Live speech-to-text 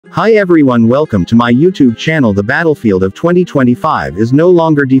Hi everyone, welcome to my YouTube channel. The battlefield of 2025 is no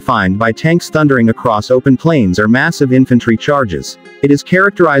longer defined by tanks thundering across open plains or massive infantry charges. It is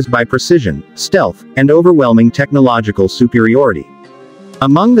characterized by precision, stealth, and overwhelming technological superiority.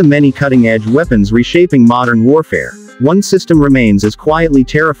 Among the many cutting-edge weapons reshaping modern warfare, one system remains as quietly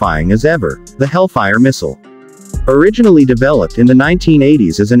terrifying as ever: the Hellfire Missile. Originally developed in the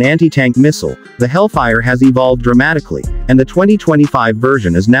 1980s as an anti-tank missile, the Hellfire has evolved dramatically, and the 2025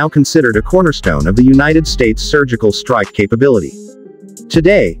 version is now considered a cornerstone of the United States surgical strike capability.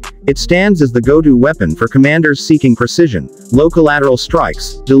 Today, it stands as the go-to weapon for commanders seeking precision, low collateral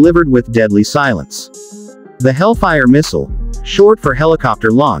strikes, delivered with deadly silence. The Hellfire Missile, short for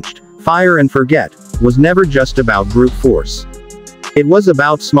helicopter-launched, fire and forget, was never just about brute force. It was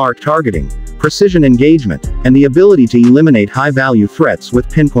about smart targeting, precision engagement, and the ability to eliminate high-value threats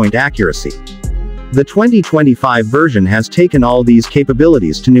with pinpoint accuracy. The 2025 version has taken all these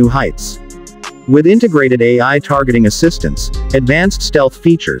capabilities to new heights. With integrated AI targeting assistance, advanced stealth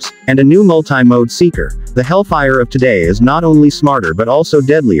features, and a new multi-mode seeker, the Hellfire of today is not only smarter but also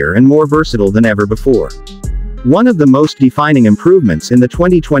deadlier and more versatile than ever before. One of the most defining improvements in the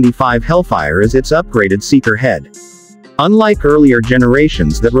 2025 Hellfire is its upgraded seeker head. Unlike earlier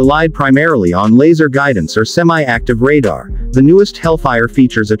generations that relied primarily on laser guidance or semi-active radar, the newest Hellfire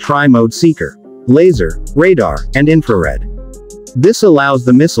features a tri-mode seeker: laser, radar, and infrared. This allows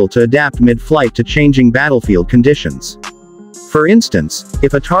the missile to adapt mid-flight to changing battlefield conditions. For instance,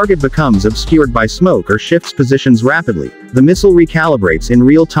 if a target becomes obscured by smoke or shifts positions rapidly, the missile recalibrates in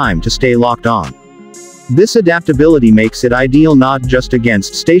real time to stay locked on. This adaptability makes it ideal not just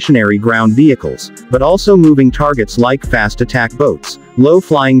against stationary ground vehicles, but also moving targets like fast attack boats,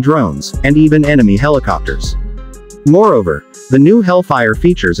 low-flying drones, and even enemy helicopters. Moreover, the new Hellfire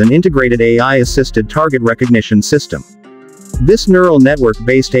features an integrated AI-assisted target recognition system. This neural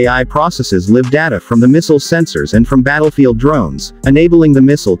network-based AI processes live data from the missile's sensors and from battlefield drones, enabling the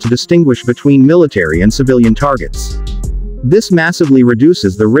missile to distinguish between military and civilian targets. This massively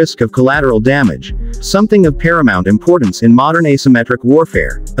reduces the risk of collateral damage, something of paramount importance in modern asymmetric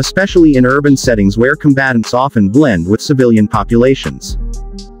warfare, especially in urban settings where combatants often blend with civilian populations.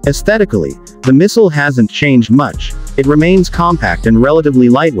 Aesthetically, the missile hasn't changed much. It remains compact and relatively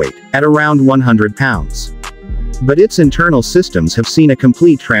lightweight, at around 100 pounds. But its internal systems have seen a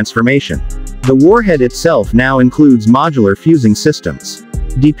complete transformation. The warhead itself now includes modular fusing systems.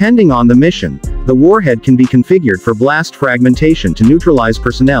 Depending on the mission, the warhead can be configured for blast fragmentation to neutralize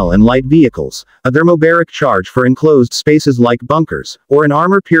personnel and light vehicles, a thermobaric charge for enclosed spaces like bunkers, or an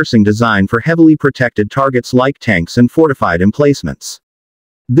armor-piercing design for heavily protected targets like tanks and fortified emplacements.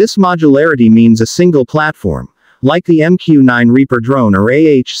 This modularity means a single platform, like the MQ-9 Reaper drone or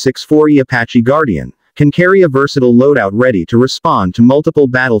AH-64 Apache Guardian, can carry a versatile loadout ready to respond to multiple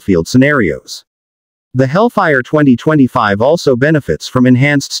battlefield scenarios. The Hellfire 2025 also benefits from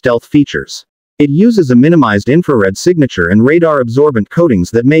enhanced stealth features. It uses a minimized infrared signature and radar-absorbent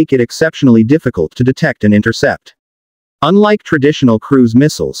coatings that make it exceptionally difficult to detect and intercept. Unlike traditional cruise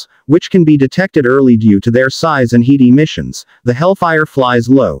missiles, which can be detected early due to their size and heat emissions, the Hellfire flies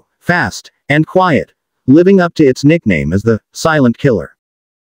low, fast, and quiet, living up to its nickname as the silent killer.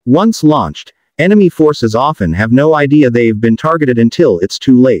 Once launched, enemy forces often have no idea they've been targeted until it's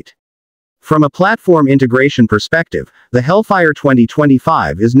too late. From a platform integration perspective, the Hellfire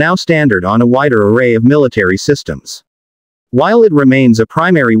 2025 is now standard on a wider array of military systems. While it remains a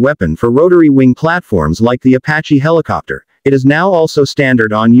primary weapon for rotary wing platforms like the Apache helicopter, it is now also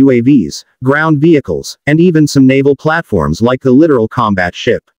standard on UAVs, ground vehicles, and even some naval platforms like the littoral combat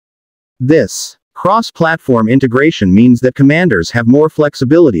ship. This cross-platform integration means that commanders have more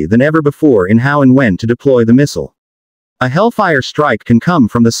flexibility than ever before in how and when to deploy the missile. A Hellfire strike can come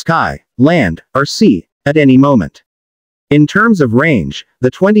from the sky, land, or sea, at any moment. In terms of range, the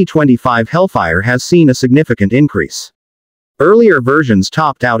 2025 Hellfire has seen a significant increase. Earlier versions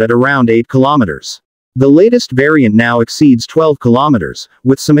topped out at around 8 kilometers. The latest variant now exceeds 12 kilometers,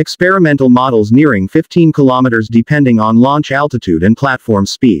 with some experimental models nearing 15 kilometers depending on launch altitude and platform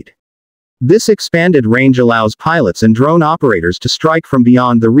speed. This expanded range allows pilots and drone operators to strike from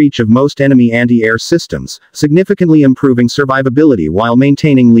beyond the reach of most enemy anti-air systems, significantly improving survivability while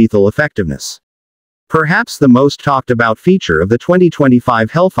maintaining lethal effectiveness. Perhaps the most talked about feature of the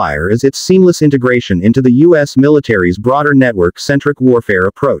 2025 Hellfire is its seamless integration into the U.S. military's broader network-centric warfare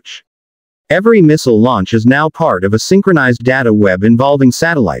approach. Every missile launch is now part of a synchronized data web involving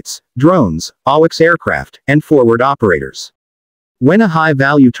satellites, drones, AWACS aircraft, and forward operators. When a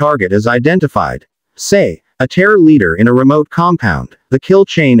high-value target is identified, say, a terror leader in a remote compound, the kill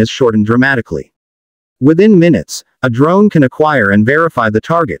chain is shortened dramatically. Within minutes, A drone can acquire and verify the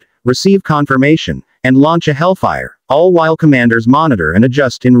target, receive confirmation, and launch a Hellfire, all while commanders monitor and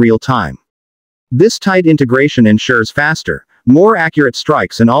adjust in real time. This tight integration ensures faster, more accurate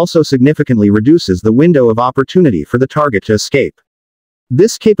strikes and also significantly reduces the window of opportunity for the target to escape.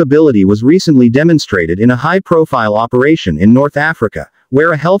 This capability was recently demonstrated in a high-profile operation in North Africa,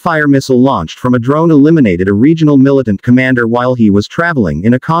 where a Hellfire missile launched from a drone eliminated a regional militant commander while he was traveling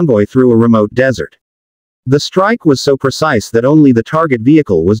in a convoy through a remote desert. The strike was so precise that only the target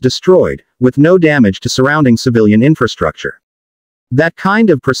vehicle was destroyed, with no damage to surrounding civilian infrastructure. That kind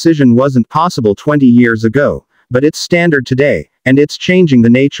of precision wasn't possible 20 years ago, but it's standard today, and it's changing the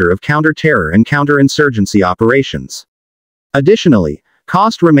nature of counter-terror and counterinsurgency operations. Additionally,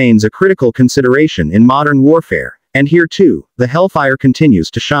 cost remains a critical consideration in modern warfare, and here too, the Hellfire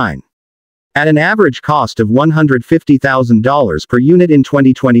continues to shine. At an average cost of $150,000 per unit in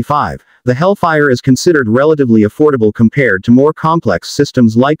 2025, the Hellfire is considered relatively affordable compared to more complex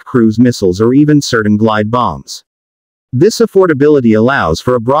systems like cruise missiles or even certain glide bombs. This affordability allows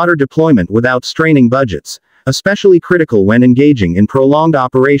for a broader deployment without straining budgets, especially critical when engaging in prolonged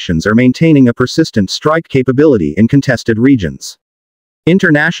operations or maintaining a persistent strike capability in contested regions.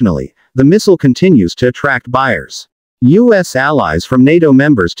 Internationally, the missile continues to attract buyers. U.S. allies from NATO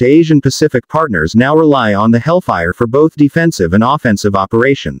members to Asian Pacific partners now rely on the Hellfire for both defensive and offensive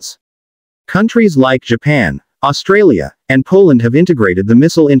operations. Countries like Japan, Australia, and Poland have integrated the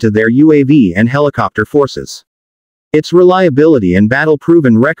missile into their UAV and helicopter forces. Its reliability and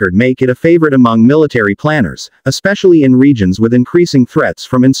battle-proven record make it a favorite among military planners, especially in regions with increasing threats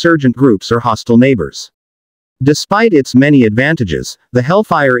from insurgent groups or hostile neighbors. Despite its many advantages, the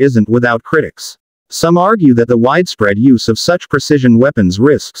Hellfire isn't without critics. Some argue that the widespread use of such precision weapons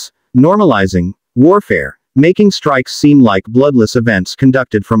risks normalizing warfare, making strikes seem like bloodless events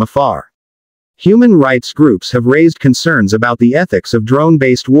conducted from afar. Human rights groups have raised concerns about the ethics of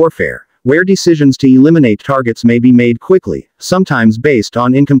drone-based warfare, where decisions to eliminate targets may be made quickly, sometimes based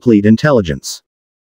on incomplete intelligence.